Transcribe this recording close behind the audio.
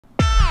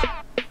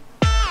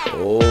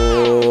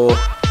Holy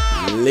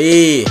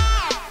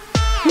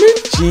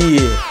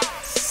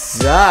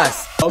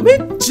Jesus. Oh me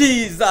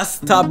Jesus,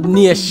 Tab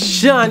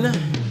Nation.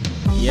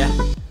 Yeah.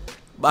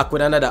 Back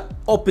with another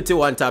uppity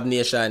one, Tab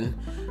Nation.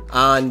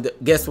 And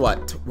guess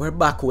what? We're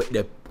back with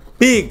the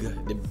big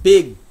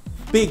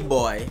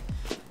boy.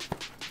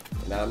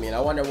 You know what I mean?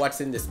 I wonder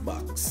what's in this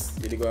box.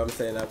 You know what I'm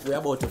saying? We're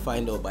about to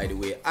find out, by the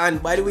way.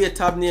 And by the way,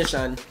 Tab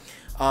Nation,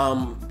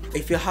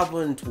 if you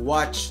haven't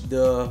watched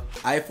the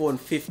iPhone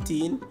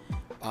 15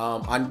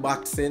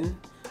 unboxing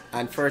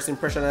and first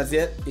impression as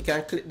yet, you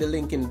can click the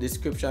link in the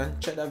description,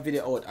 check that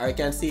video out, or you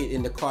can see it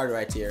in the card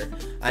right here,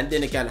 and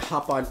then you can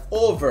hop on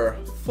over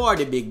for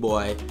the big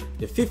boy,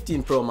 the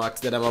 15 Pro Max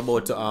that I'm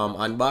about to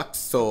unbox.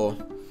 So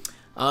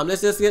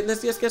let's just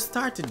get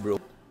started,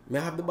 bro. May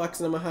I have the box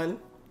in my hand?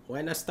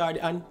 Why not start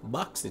the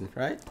unboxing,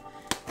 right?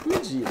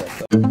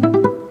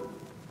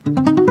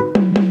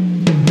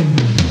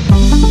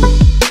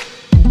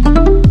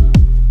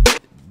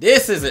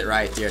 This is it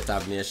right here,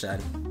 Tab Nation.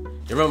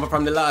 You remember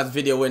from the last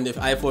video when the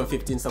iPhone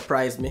 15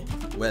 surprised me?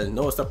 Well,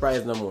 no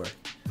surprise no more.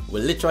 We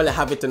literally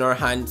have it in our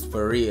hands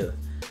for real.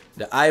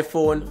 The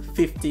iPhone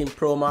 15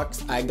 Pro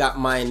Max. I got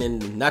mine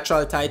in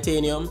natural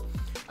titanium,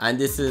 and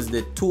this is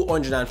the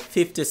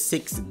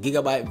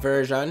 256GB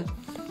version.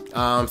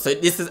 So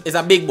this is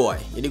a big boy.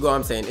 You know what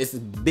I'm saying? It's a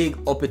big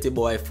uppity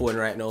boy phone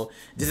right now.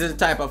 This is the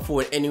type of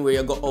phone anywhere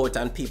you go out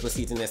and people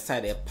see it in the side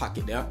of their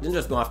pocket. They're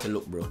just gonna have to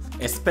look, bro.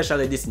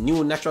 Especially this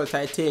new natural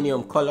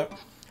titanium color.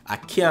 I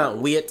can't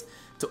wait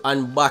to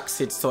unbox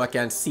it so I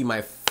can see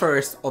my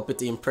first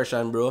uppity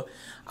impression, bro.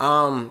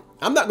 I'm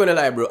not gonna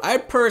lie, bro. I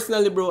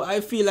personally, bro,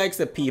 I feel like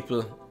the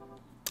people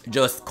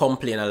just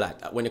complain a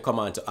lot when you come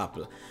on to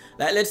Apple.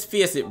 Like, let's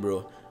face it,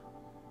 bro.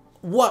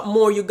 What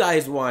more you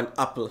guys want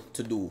Apple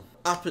to do?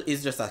 Apple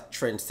is just a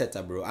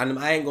trendsetter, bro. And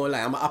I ain't gonna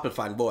lie, I'm an Apple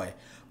fan boy.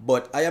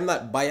 But I am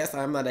not biased,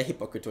 I am not a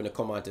hypocrite when it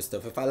comes on to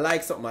stuff. If I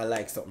like something, I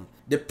like something.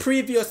 The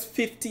previous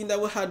 15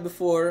 that we had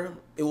before,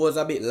 it was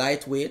a bit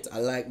lightweight. I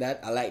like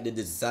that. I like the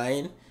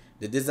design.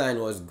 The design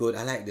was good.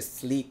 I like the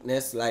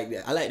sleekness.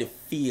 I like the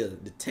feel,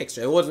 the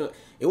texture. It wasn't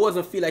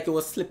feel like it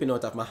was slipping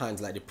out of my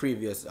hands like the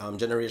previous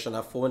generation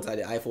of phones, like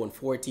the iPhone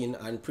 14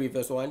 and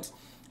previous ones.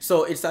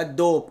 So it's a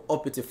dope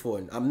uppity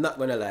phone. I'm not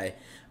gonna lie.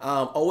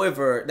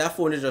 However, that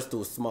phone is just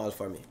too small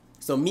for me.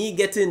 So me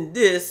getting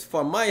this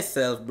for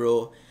myself,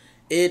 bro,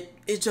 it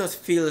just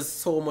feels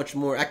so much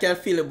more. I can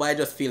feel it by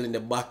just feeling the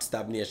box,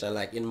 Tab Nation.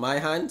 Like in my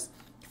hands,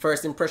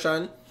 first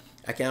impression,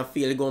 I can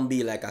feel it gonna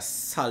be like a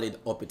solid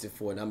uppity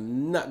phone.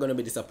 I'm not gonna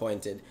be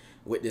disappointed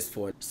with this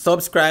phone.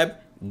 Subscribe,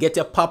 get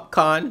your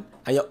popcorn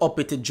and your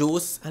uppity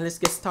juice, and let's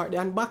get started the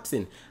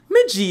unboxing.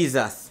 Me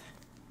Jesus.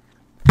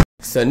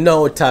 So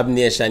now, Tab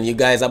Nation, you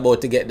guys are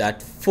about to get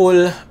that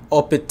full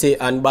uppity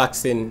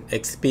unboxing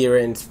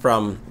experience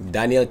from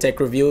Daniel Tech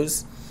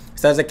Reviews.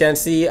 So as you can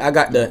see, I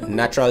got the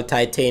natural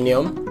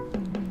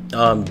titanium,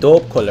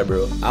 dope color,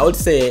 bro. I would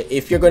say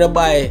if you're gonna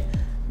buy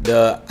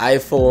the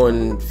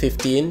iPhone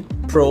 15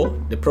 Pro,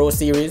 the Pro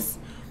series,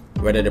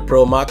 whether the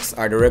Pro Max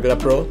or the regular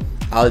Pro,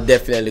 I'll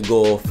definitely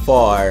go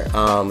for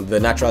the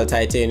natural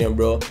titanium,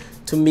 bro.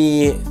 To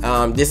me,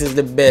 this is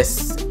the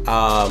best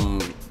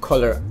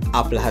color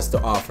Apple has to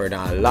offer in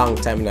a long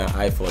time in an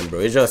iPhone,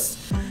 bro. It's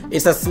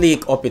a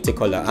sleek uppity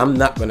color. I'm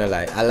not gonna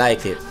lie, I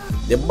like it.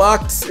 The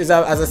box is,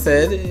 as I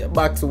said, the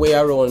box weigh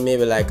around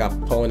maybe like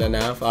 £1.5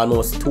 pounds,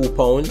 almost 2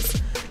 pounds.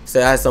 So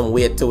it has some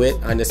weight to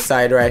it. On the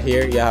side right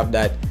here, you have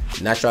that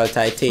natural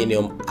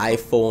titanium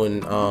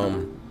iPhone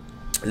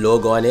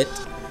logo on it.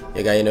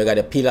 You got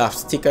a peel off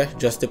sticker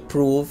just to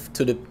prove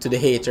to the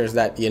haters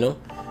that your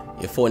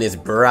phone is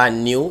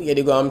brand new. You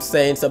know what I'm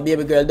saying? So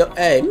baby girl,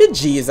 hey, me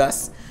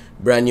Jesus.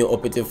 Brand new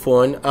uppity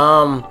phone.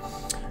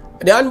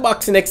 The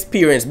unboxing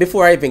experience,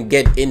 before I even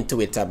get into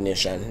it, Tab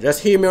Nation,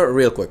 just hear me out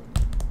real quick.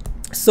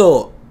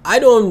 So I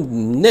don't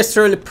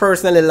necessarily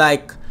personally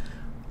like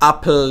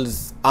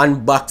Apple's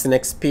unboxing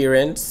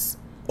experience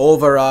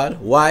overall.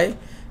 Why?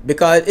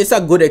 Because it's a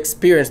good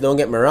experience, don't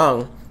get me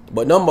wrong,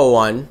 but number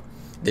one,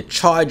 the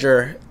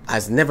charger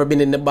has never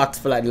been in the box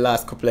for like the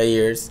last couple of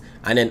years,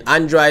 and then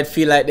Android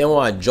feel like they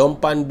want to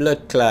jump on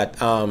blood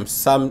clot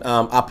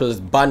Apple's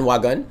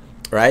bandwagon,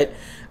 right?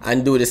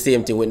 And do the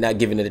same thing with not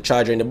giving it the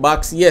charger in the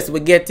box. Yes,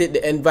 we get it,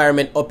 the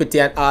environment uppity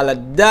and all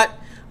of that,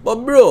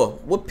 but bro,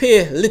 we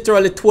pay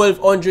literally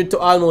 $1,200 to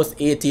almost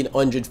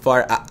 $1,800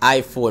 for an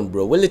iPhone,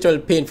 bro. We're literally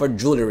paying for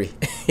jewelry.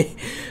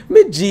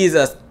 Me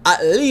Jesus,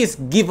 at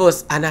least give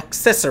us an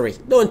accessory.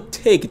 Don't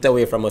take it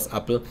away from us,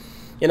 Apple.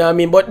 You know what I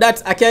mean? But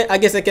that's, I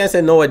guess I can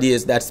say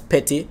nowadays that's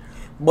petty,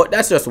 but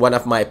that's just one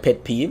of my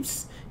pet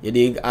peeves. You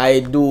dig?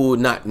 I do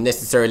not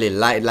necessarily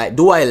like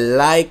do I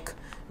like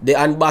the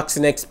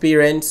unboxing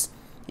experience?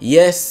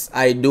 Yes,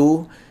 I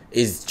do.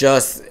 It's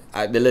just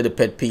the little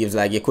pet peeves,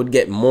 like you could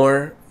get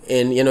more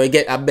and you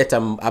get a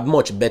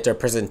much better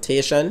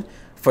presentation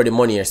for the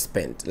money you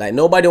spent. Like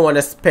nobody want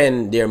to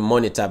spend their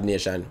money, Tab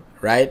Nation,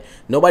 right?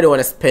 Nobody want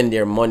to spend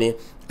their money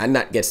and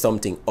not get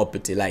something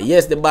uppity. Like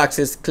yes, the box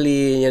is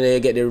clean, you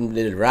get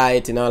the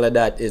right and all of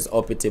that is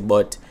uppity,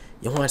 but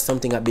you want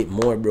something a bit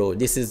more, bro.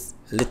 This is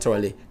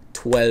literally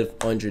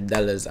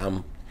 $1,200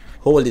 I'm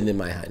holding in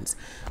my hands.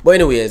 But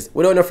anyways,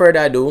 without no further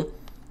ado,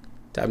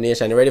 Tab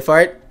Nation, you ready for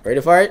it?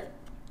 Ready for it?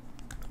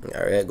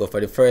 Alright, go for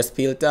the first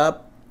peel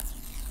tab.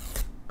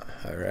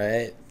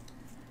 Alright.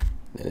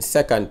 Then the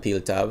second peel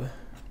tab.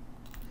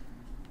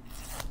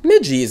 Me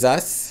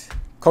Jesus.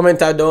 Comment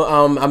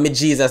down me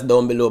Jesus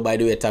down below, by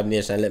the way, Tab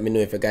Nation. Let me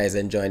know if you guys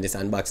enjoying this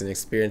unboxing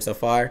experience so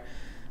far.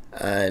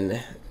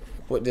 And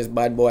put this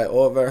bad boy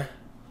over.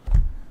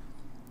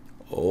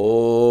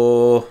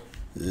 Oh,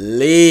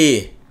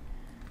 Lee.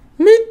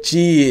 Me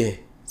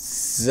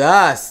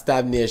Jesus,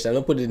 Tab Nation.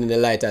 I'll put it in the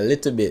light a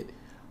little bit.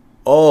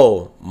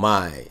 Oh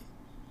my.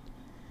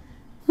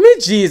 Me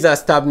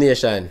Jesus, Tab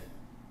Nation.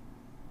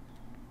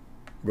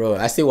 Bro,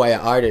 I see why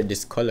I ordered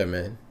this color,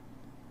 man.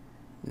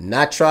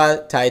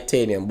 Natural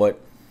titanium. But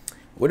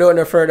without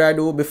no further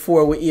ado,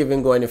 before we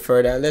even go any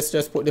further, let's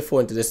just put the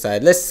phone to the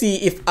side. Let's see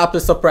if Apple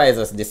surprises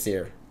us this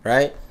year,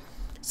 right?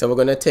 So we're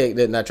gonna take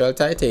the natural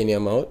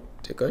titanium out.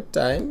 Take our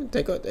time.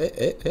 Take out.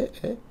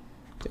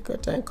 Take our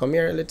time. Come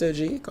here, little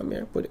G. Come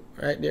here. Put it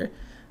right there.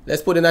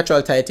 Let's put the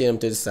natural titanium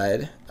to the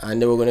side,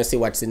 and then we're gonna see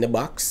what's in the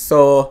box.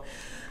 So,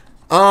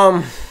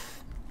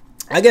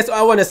 I guess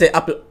I want to say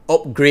Apple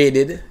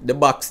upgraded the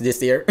box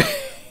this year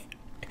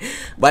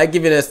by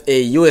giving us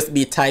a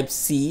USB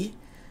Type-C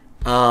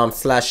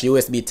slash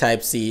USB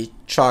Type-C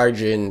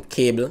charging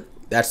cable.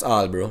 That's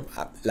all, bro.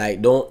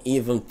 Like, don't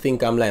even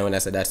think I'm lying when I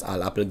say that's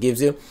all Apple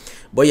gives you.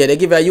 But yeah, they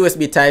give you a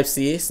USB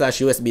Type-C slash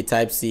USB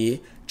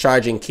Type-C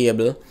charging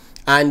cable.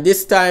 And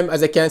this time,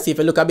 as you can see, if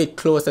you look a bit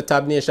closer,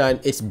 Tab Nation,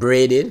 it's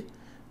braided,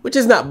 which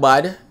is not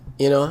bad.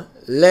 You know,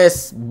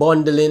 less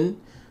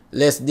bundling,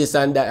 less this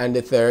and that and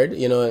the third.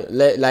 You know,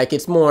 like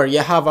it's more, you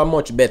have a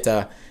much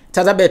better, it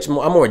has a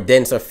more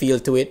denser feel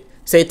to it.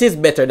 So it is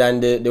better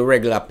than the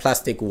regular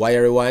plastic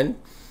wiry one.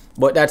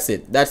 But that's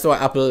it. That's why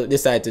Apple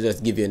decided to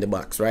just give you in the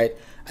box, right?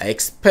 An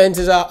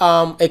expensive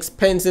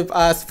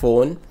ass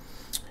phone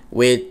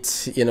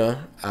with, you know,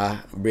 a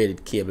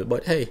braided cable.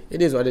 But hey,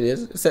 it is what it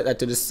is. Set that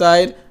to the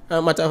side.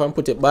 No matter if I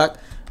put it back.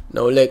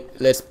 Now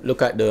let's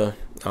look at the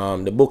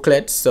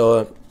booklet.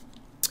 So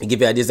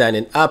give you a design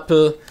in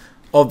Apple.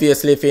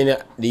 Obviously, if you're in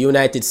the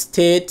United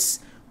States,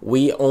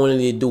 we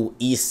only do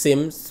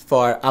eSIMs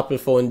for Apple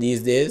phone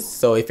these days.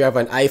 So if you have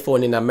an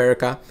iPhone in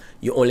America,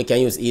 you only can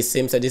use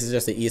eSIM. So this is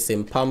just the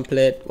eSIM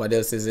pamphlet. What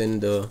else is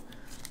in the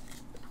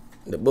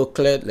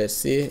booklet? Let's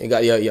see. You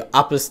got your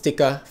Apple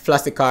sticker.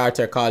 Plastic art,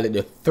 call it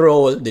the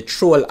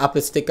troll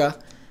Apple sticker.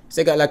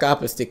 So you got like an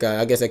Apple sticker.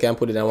 I guess I can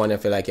put it on one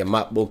of like your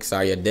MacBooks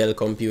or your Dell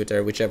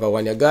computer, whichever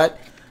one you got.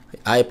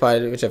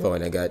 iPad, whichever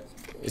one you got.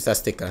 It's a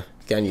sticker.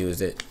 You can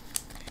use it.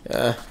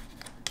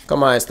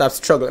 Come on, stop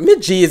struggling. Me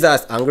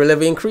Jesus, angle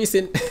level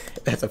increasing.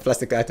 That's a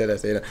plastic art,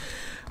 that's, you know.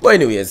 But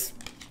anyways,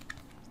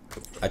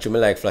 actually,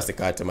 I like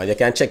plastic art, man. You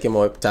can check him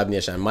out, Tab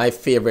Nation. My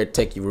favorite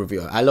tech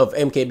reviewer. I love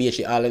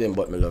MKBHE, all of them,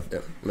 but I love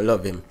them. I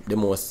love him the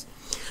most.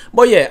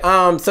 But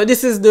yeah, so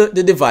this is the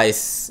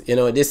device. You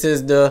know, this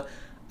is the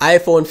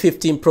iPhone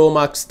 15 Pro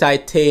Max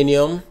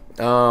Titanium.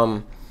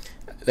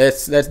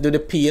 Let's do the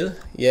peel.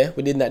 Yeah,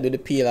 we did not do the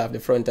peel off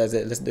the front as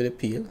it. Let's do the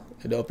peel.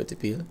 The opposite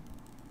peel.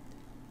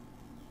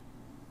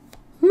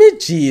 Me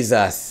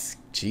Jesus.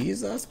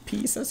 Jesus,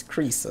 pieces,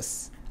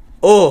 creases.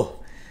 Oh,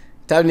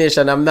 Tab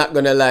Nation, I'm not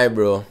gonna lie,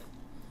 bro.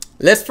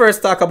 Let's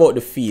first talk about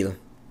the feel.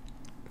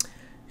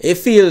 It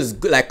feels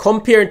good. Like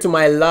compared to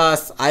my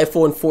last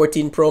iPhone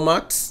 14 Pro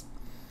Max,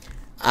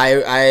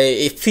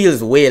 it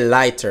feels way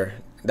lighter.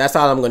 That's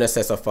all I'm gonna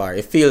say so far.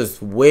 It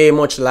feels way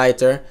much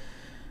lighter.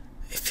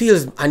 It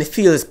feels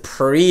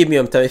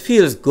premium. It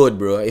feels good,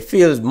 bro. It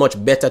feels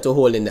much better to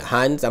hold in the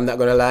hands. I'm not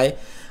gonna lie.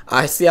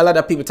 I see a lot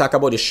of people talk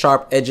about the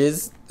sharp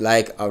edges,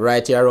 like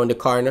right here around the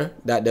corner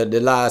that the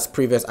last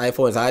previous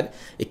iPhones had.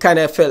 It kind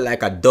of felt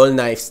like a dull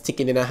knife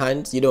sticking in the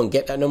hands. You don't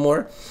get that no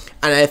more.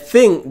 And I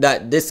think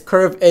that this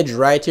curved edge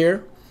right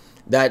here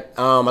that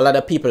a lot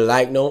of people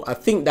like now, I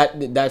think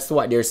that's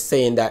what they're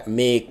saying that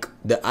make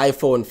the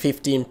iPhone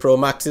 15 Pro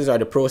Maxes or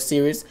the Pro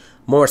series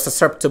more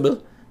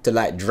susceptible to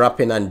like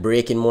dropping and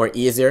breaking more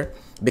easier,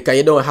 because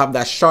you don't have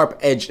that sharp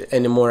edge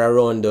anymore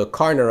around the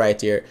corner right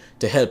here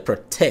to help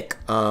protect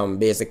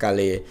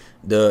basically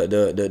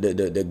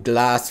the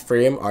glass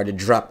frame or the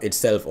drop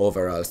itself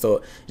overall.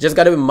 So you just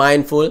gotta be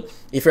mindful.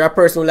 If you're a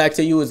person who likes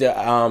to use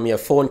your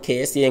phone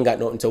case, you ain't got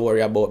nothing to worry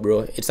about,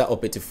 bro. It's an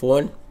uppity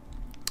phone.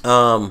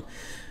 Down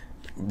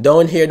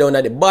here, down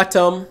at the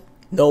bottom,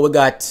 now we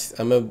got,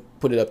 I'm gonna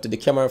put it up to the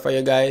camera for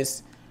you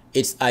guys.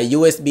 It's a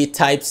USB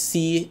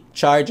Type-C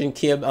charging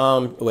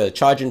cable,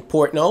 charging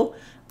port now.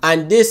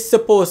 And this is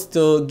supposed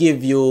to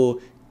give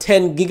you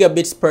 10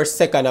 gigabits per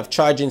second of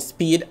charging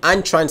speed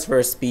and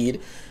transfer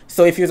speed.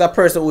 So if you're a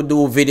person who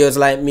do videos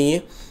like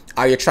me,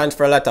 or you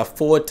transfer a lot of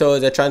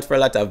photos, you transfer a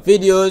lot of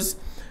videos,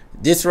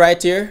 this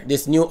right here,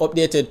 this new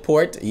updated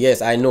port,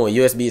 yes, I know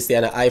USB-C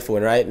on an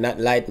iPhone, right? Not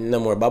Lightning no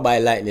more, bye-bye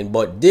Lightning.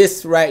 But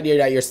this right here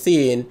that you're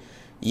seeing,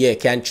 yeah,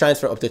 can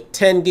transfer up to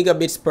 10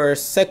 gigabits per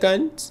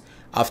second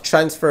of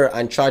transfer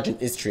and charging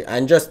history.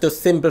 And just to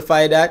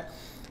simplify that,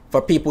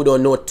 for people who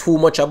don't know too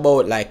much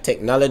about like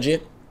technology,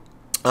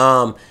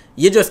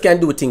 You just can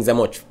do things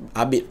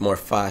a bit more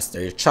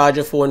faster. You charge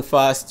your phone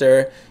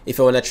faster. If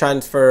you want to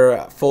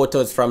transfer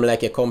photos from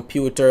like a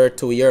computer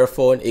to your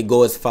phone, it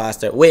goes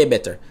faster. Way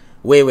better.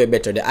 Way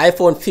better. The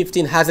iPhone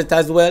 15 has it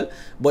as well,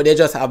 but they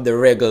just have the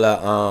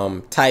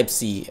regular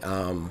Type-C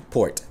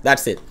port.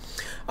 That's it.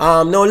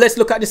 Now let's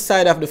look at the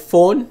side of the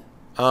phone.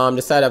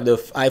 The side of the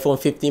iPhone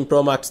 15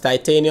 Pro Max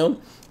Titanium.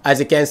 As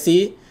you can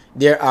see,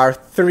 there are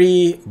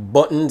 3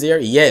 buttons here.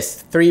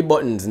 Yes, 3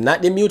 buttons.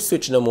 Not the mute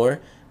switch no more.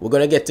 We're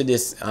gonna get to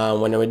this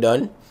when we're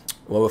done,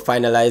 when we're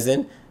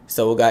finalizing.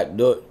 So we got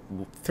the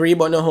 3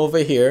 buttons over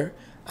here,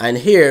 and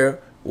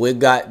here we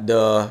got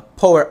the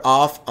power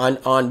off and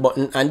on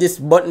button, and this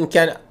button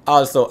can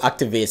also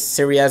activate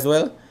Siri as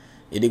well.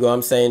 You dig what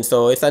I'm saying?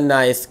 So it's a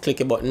nice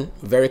clicky button,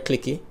 very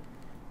clicky.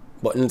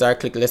 Buttons are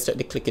clicky. Let's check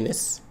the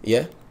clickiness.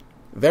 Yeah,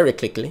 very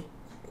clicky,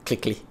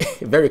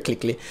 very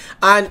clicky.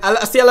 And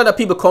I see a lot of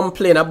people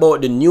complain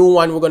about the new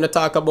one we're gonna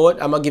talk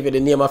about. I'm gonna give you the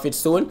name of it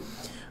soon.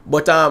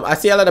 But I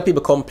see a lot of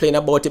people complain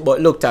about it.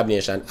 But look, Tab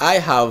Nation, I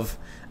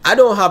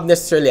don't have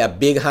necessarily a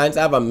big hands.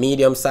 I have a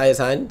medium size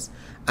hands,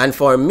 and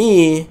for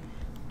me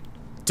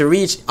to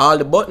reach all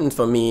the buttons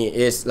for me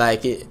is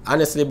like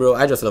honestly, bro,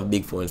 I just love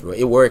big phones, bro.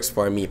 It works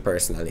for me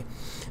personally.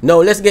 Now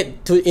let's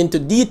get into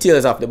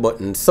details of the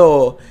buttons.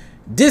 So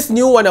this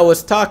new one I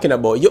was talking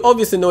about, you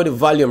obviously know the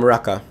volume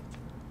rocker,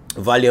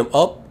 volume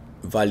up,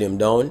 volume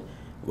down.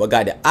 We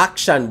got the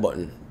action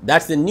button.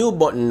 That's the new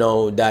button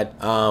now that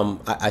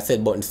I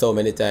said button so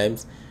many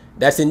times.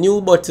 That's a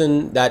new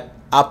button that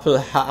Apple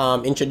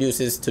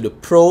introduces to the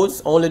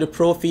pros. Only the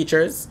pro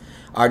features,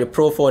 or the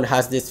pro phone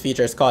has this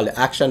feature. It's called the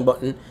action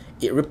button.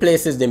 It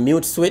replaces the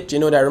mute switch. You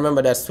know that,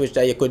 remember that switch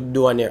that you could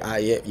do on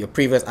your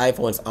previous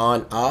iPhones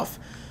on off.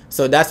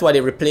 So that's what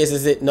it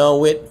replaces it now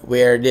with,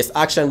 where this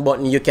action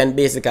button, you can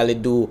basically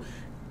do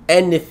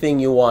anything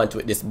you want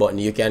with this button.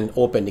 You can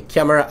open the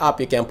camera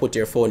app, you can put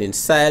your phone in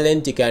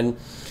silent, you can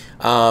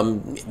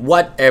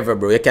whatever,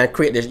 bro. You can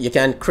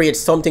create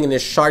something in the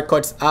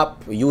shortcuts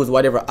app, use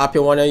whatever app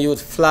you want to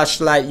use,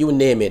 flashlight, you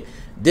name it.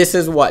 This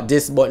is what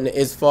this button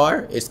is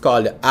for. It's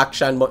called the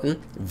action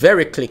button.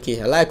 Very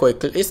clicky. I like how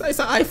it's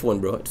an iPhone,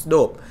 bro. It's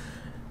dope.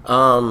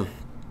 What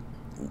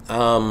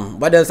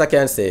else I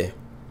can say?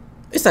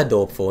 It's a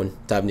dope phone,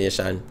 Tab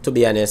Nation, to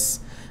be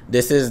honest.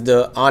 This is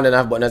the on and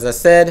off button, as I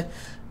said,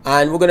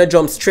 and we're gonna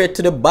jump straight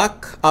to the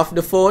back of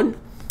the phone.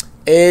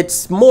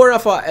 It's more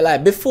of a,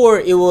 like before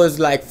it was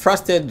like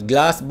frosted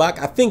glass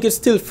back. I think it's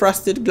still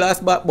frosted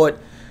glass back, but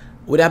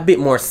with a bit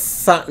more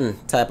satin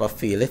type of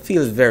feel. It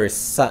feels very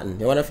satin.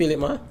 You wanna feel it,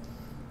 man?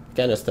 You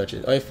can just touch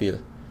it. How you feel?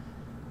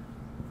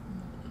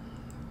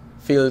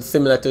 Feels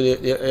similar to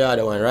the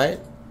other one, right?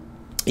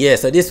 Yeah,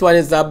 so this one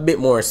is a bit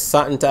more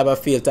satin type of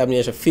feel. Tab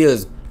Nation,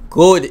 feels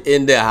good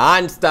in the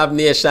hands, Tab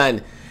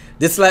Nation.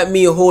 This like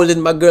me holding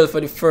my girl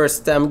for the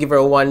first time. Give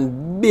her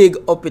one big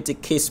uppity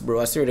kiss, bro.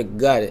 I swear to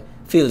God, it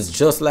feels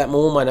just like my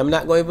woman. I'm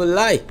not going to even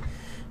lie.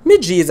 Me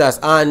Jesus.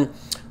 And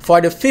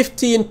for the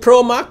 15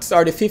 Pro Max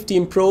or the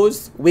 15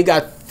 Pros, we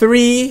got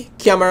 3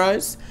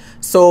 cameras.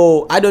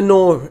 So I don't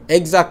know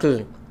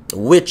exactly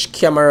which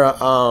camera,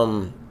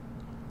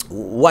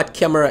 what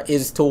camera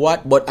is to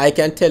what, but I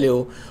can tell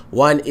you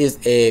one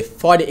is a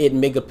 48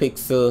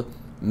 megapixel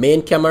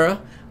main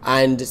camera.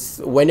 And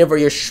whenever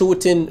you're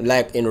shooting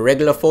like in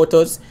regular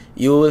photos,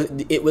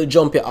 it will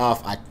jump you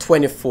off at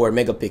 24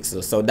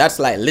 megapixels. So that's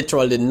like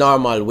literally the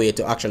normal way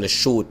to actually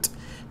shoot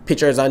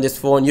pictures on this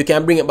phone. You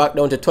can bring it back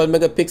down to 12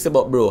 megapixel,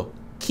 but bro,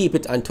 keep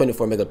it on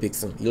 24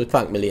 megapixel. You'll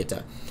thank me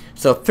later.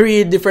 So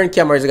 3 different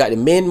cameras. You got the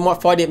main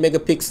 48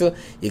 megapixel,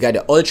 you got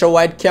the ultra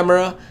wide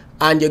camera,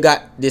 and you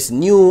got this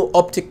new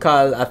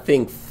optical, I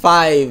think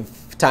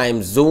 5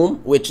 times zoom,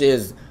 which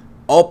is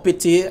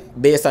uppity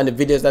based on the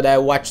videos that I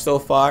watched so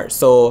far.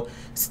 So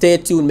stay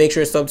tuned, make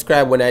sure you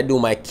subscribe when I do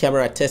my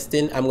camera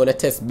testing. I'm gonna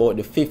test both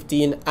the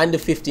 15 and the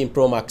 15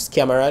 Pro Max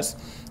cameras,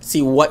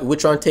 see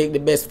which one take the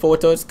best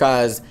photos,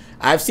 because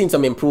I've seen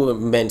some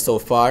improvement so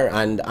far,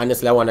 and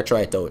honestly I want to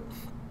try it out.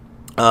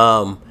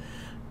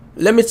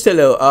 Let me tell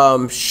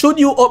you, should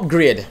you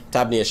upgrade,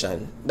 Tab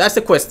Nation? That's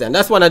the question.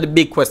 That's one of the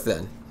big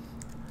questions.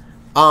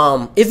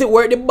 Is it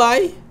worth the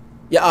buy?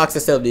 You ask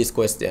yourself these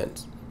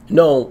questions.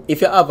 No,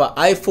 if you have an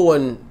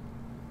iPhone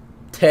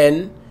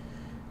 10,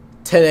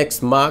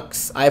 10X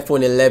Max,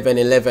 iPhone 11,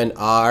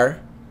 11R,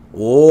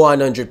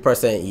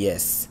 100%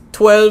 yes.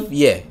 12,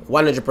 yeah,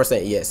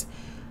 100% yes.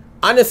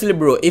 Honestly,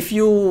 bro, if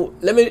you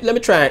let me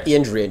try and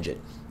age range it.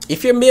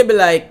 If you're maybe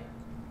like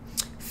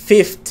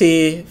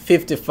 50,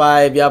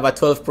 55, you have a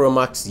 12 Pro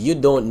Max, you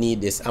don't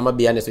need this. I'm gonna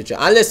be honest with you.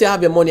 Unless you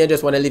have your money and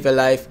just want to live your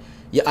life,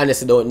 you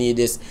honestly don't need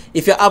this.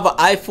 If you have an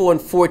iPhone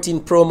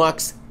 14 Pro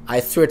Max, I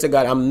swear to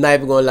God, I'm not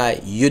even gonna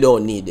lie, you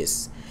don't need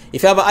this.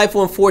 If you have an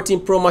iPhone 14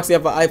 Pro Max, you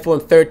have an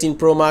iPhone 13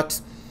 Pro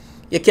Max,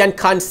 you can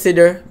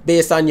consider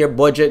based on your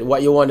budget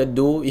what you want to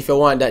do if you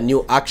want that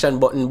new action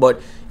button.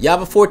 But you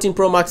have a 14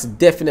 Pro Max,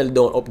 definitely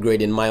don't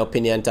upgrade in my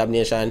opinion, Tab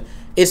Nation.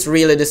 It's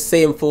really the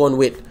same phone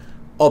with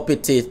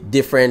uppity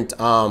different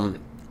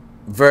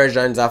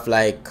versions of,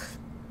 like,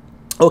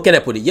 how can I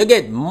put it? You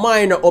get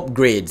minor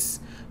upgrades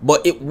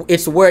but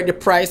it's worth the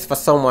price for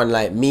someone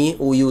like me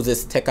who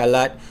uses tech a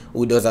lot,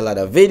 who does a lot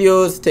of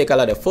videos, take a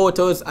lot of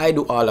photos. I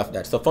do all of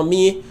that. So for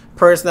me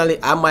personally,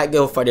 I might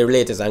go for the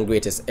latest and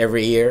greatest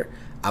every year.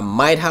 I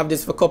might have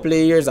this for a couple of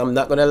years, I'm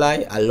not gonna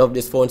lie. I love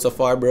this phone so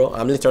far, bro.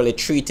 I'm literally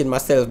treating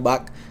myself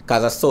back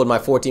because I sold my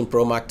 14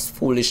 Pro Max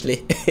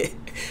foolishly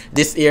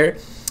this year.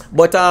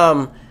 But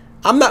I'm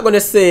not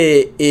gonna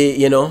say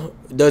you know,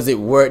 does it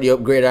worth the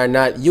upgrade or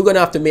not. You're gonna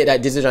have to make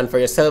that decision for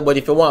yourself. But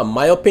if you want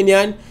my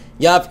opinion,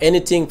 you have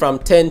anything from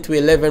 10 to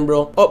 11,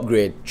 bro,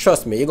 upgrade.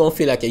 Trust me, you're gonna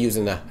feel like you're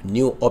using a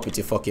new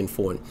uppity fucking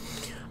phone.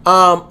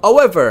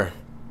 However,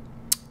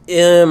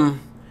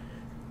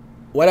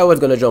 what I was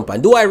gonna jump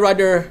on, do I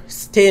rather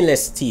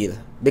stainless steel?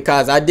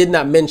 Because I did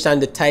not mention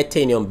the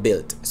titanium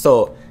build.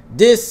 So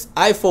this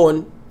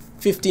iPhone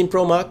 15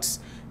 Pro Max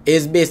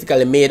is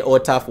basically made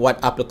out of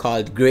what Apple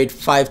called grade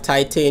 5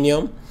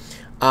 titanium.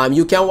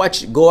 You can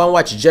go and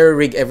watch Jerry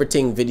Rig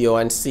Everything video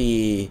and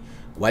see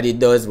what it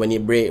does when you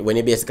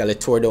basically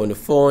tore down the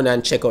phone,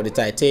 and check out the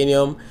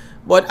titanium.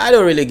 But I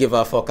don't really give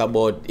a fuck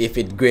about if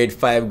it's grade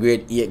 5,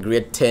 grade 8,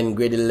 grade 10,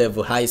 grade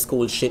 11, high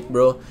school shit,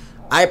 bro.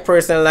 I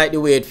personally like the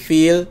way it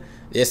feels.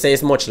 They say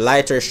it's much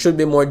lighter, should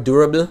be more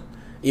durable,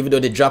 even though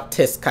the drop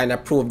test kind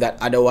of proved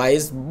that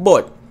otherwise.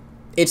 But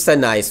it's a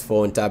nice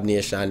phone, Tab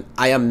Nation.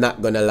 I am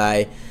not gonna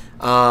lie.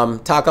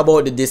 Talk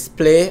about the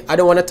display. I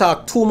don't want to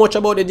talk too much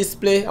about the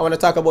display. I want to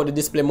talk about the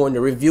display more in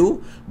the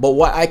review. But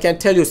what I can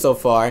tell you so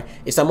far,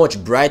 it's a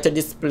much brighter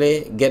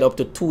display. Get up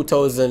to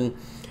 2000,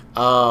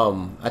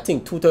 I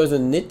think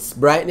 2000 nits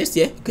brightness.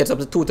 Yeah, gets up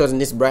to 2000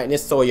 nits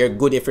brightness, so you're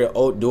good if you're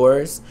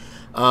outdoors.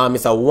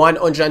 It's a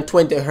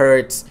 120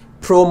 hertz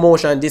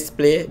ProMotion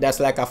display. That's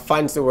like a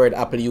fancy word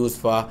Apple use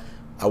for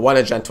a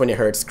 120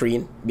 hertz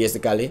screen,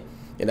 basically.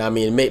 You know what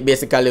I mean?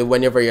 Basically,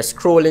 whenever you're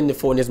scrolling, the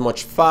phone is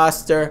much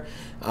faster,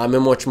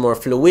 much more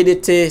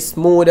fluidity,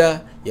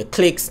 smoother, your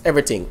clicks,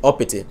 everything,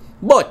 uppity.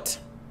 But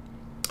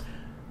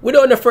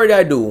without no further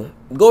ado,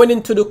 going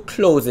into the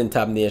closing,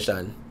 Tab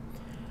Nation.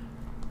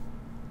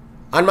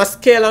 On my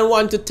scale on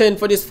 1 to 10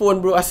 for this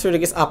phone, bro, I swear to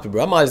guess Apple,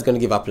 bro. I'm always gonna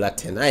give Apple a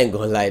 10. I ain't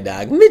gonna lie,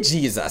 dog. Me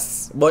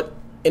Jesus. But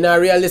in a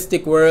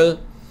realistic world,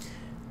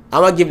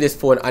 I'm gonna give this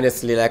phone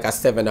honestly like a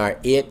 7 or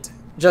 8.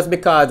 Just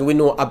because we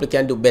know Apple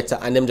can do better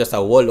and them just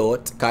a wall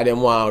out. Because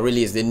them want to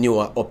release the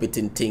newer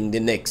uppity thing the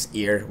next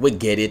year. We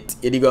get it.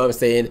 You know what I'm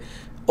saying?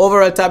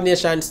 Overall, Tab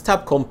Nation,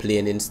 stop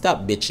complaining.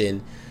 Stop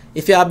bitching.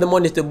 If you have the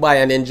money to buy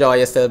and enjoy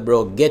yourself,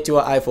 bro, get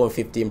your iPhone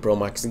 15 Pro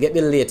Max. Get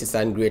the latest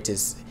and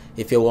greatest.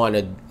 If you want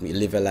to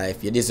live a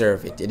life, you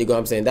deserve it. You know what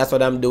I'm saying? That's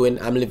what I'm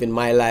doing. I'm living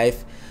my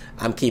life.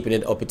 I'm keeping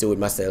it uppity with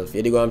myself.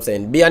 You know what I'm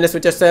saying? Be honest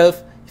with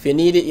yourself. If you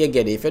need it, you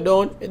get it. If you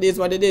don't, it is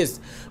what it is.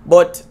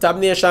 But Tab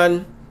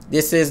Nation,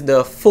 this is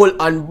the full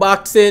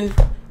unboxing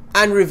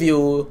and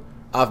review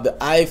of the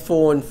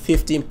iPhone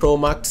 15 Pro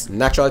Max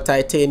natural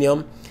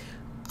titanium.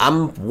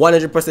 I'm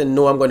 100%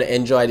 know I'm going to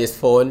enjoy this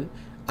phone.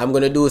 I'm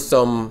going to do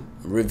some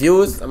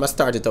reviews. I'm going to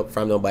start it up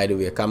from now, by the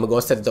way. I'm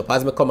going to set it up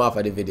as I come off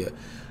of the video.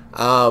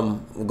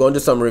 We're going to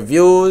do some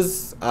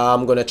reviews.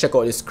 I'm going to check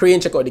out the screen,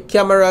 check out the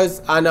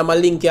cameras, and I'm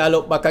going to link y'all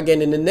up back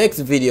again in the next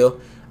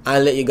video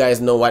and let you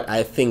guys know what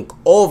I think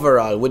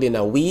overall within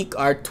a week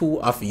or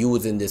two of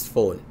using this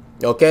phone.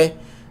 Okay?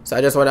 So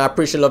I just want to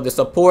appreciate the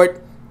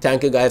support.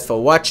 Thank you guys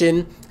for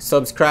watching.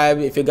 Subscribe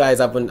if you guys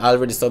haven't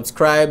already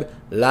subscribed.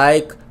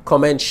 Like,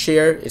 comment,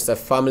 share. It's a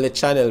family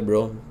channel,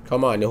 bro.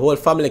 Come on, the whole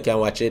family can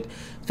watch it.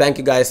 Thank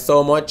you guys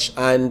so much.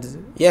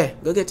 And yeah,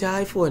 go get your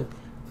iPhone.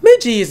 Me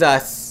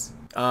Jesus.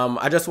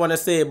 I just want to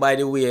say, by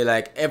the way,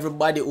 like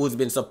everybody who's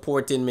been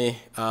supporting me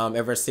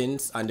ever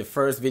since on the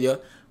first video,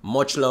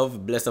 much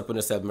love, bless up on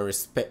yourself. I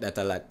respect that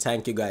a lot.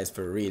 Thank you guys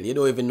for real. You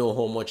don't even know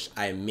how much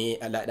I made.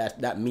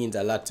 That means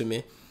a lot to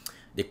me.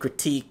 The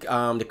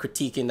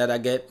critiquing that I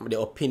get, the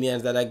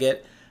opinions that I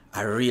get,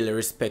 I really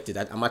respect it.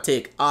 I'm gonna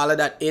take all of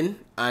that in,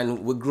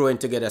 and we're growing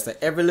together. So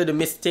every little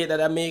mistake that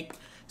I make,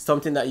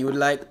 something that you would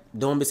like,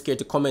 don't be scared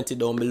to comment it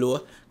down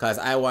below, because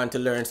I want to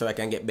learn so I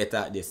can get better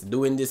at this.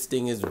 Doing this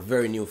thing is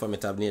very new for me,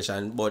 Tab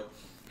Nation, but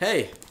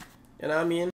hey, you know what I mean?